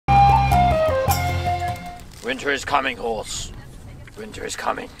Winter is coming, horse. Winter is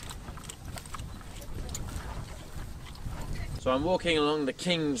coming. So I'm walking along the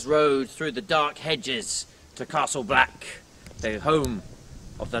King's Road through the Dark Hedges to Castle Black, the home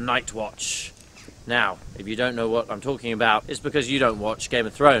of the Night Watch. Now, if you don't know what I'm talking about, it's because you don't watch Game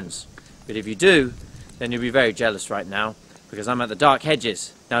of Thrones. But if you do, then you'll be very jealous right now, because I'm at the Dark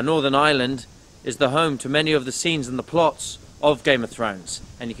Hedges. Now, Northern Ireland is the home to many of the scenes and the plots of Game of Thrones,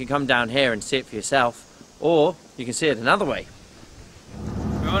 and you can come down here and see it for yourself, or you can see it another way.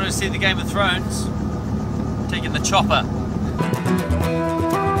 If you want to see the Game of Thrones, taking the chopper.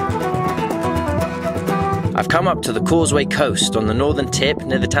 I've come up to the Causeway coast on the northern tip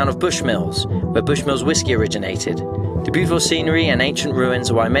near the town of Bushmills, where Bushmills whiskey originated. The beautiful scenery and ancient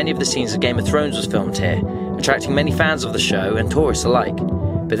ruins are why many of the scenes of Game of Thrones was filmed here, attracting many fans of the show and tourists alike.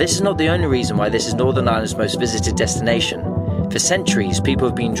 But this is not the only reason why this is Northern Ireland's most visited destination. For centuries, people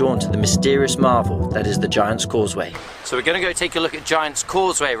have been drawn to the mysterious marvel that is the Giant's Causeway. So we're going to go take a look at Giant's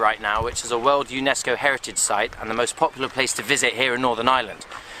Causeway right now, which is a World UNESCO Heritage Site and the most popular place to visit here in Northern Ireland,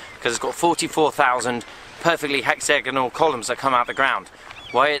 because it's got 44,000 perfectly hexagonal columns that come out the ground.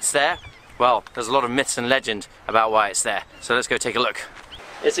 Why it's there? Well, there's a lot of myths and legend about why it's there. So let's go take a look.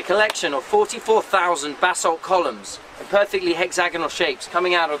 It's a collection of 44,000 basalt columns in perfectly hexagonal shapes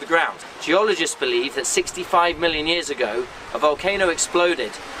coming out of the ground. Geologists believe that 65 million years ago, a volcano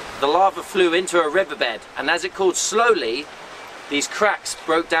exploded. The lava flew into a riverbed, and as it cooled slowly, these cracks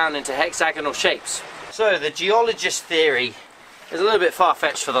broke down into hexagonal shapes. So the geologist theory is a little bit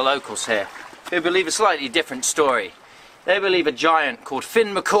far-fetched for the locals here, who believe a slightly different story. They believe a giant called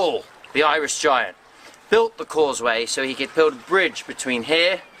Finn McCool, the Irish giant, built the causeway so he could build a bridge between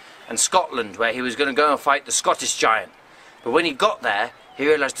here and Scotland, where he was going to go and fight the Scottish giant. But when he got there, he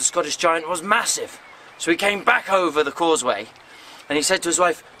realised the Scottish giant was massive. So he came back over the causeway and he said to his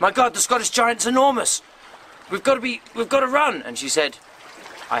wife, "My God, the Scottish giant's enormous. We've got to run." And she said,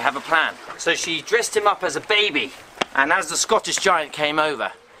 "I have a plan." So she dressed him up as a baby, and as the Scottish giant came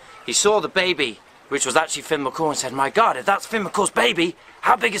over, he saw the baby, which was actually Finn McCool, and said, "My God, if that's Finn McCool's baby,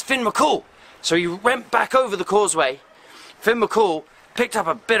 how big is Finn McCool?" So he went back over the causeway. Finn McCool picked up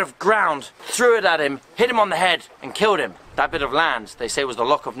a bit of ground, threw it at him, hit him on the head, and killed him. That bit of land, they say, was the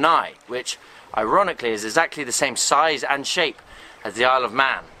Loch of Nye, which, ironically, is exactly the same size and shape as the Isle of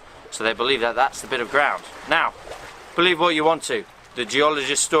Man. So they believe that that's the bit of ground. Now, believe what you want to, the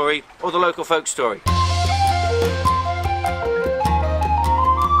geologist story or the local folk story.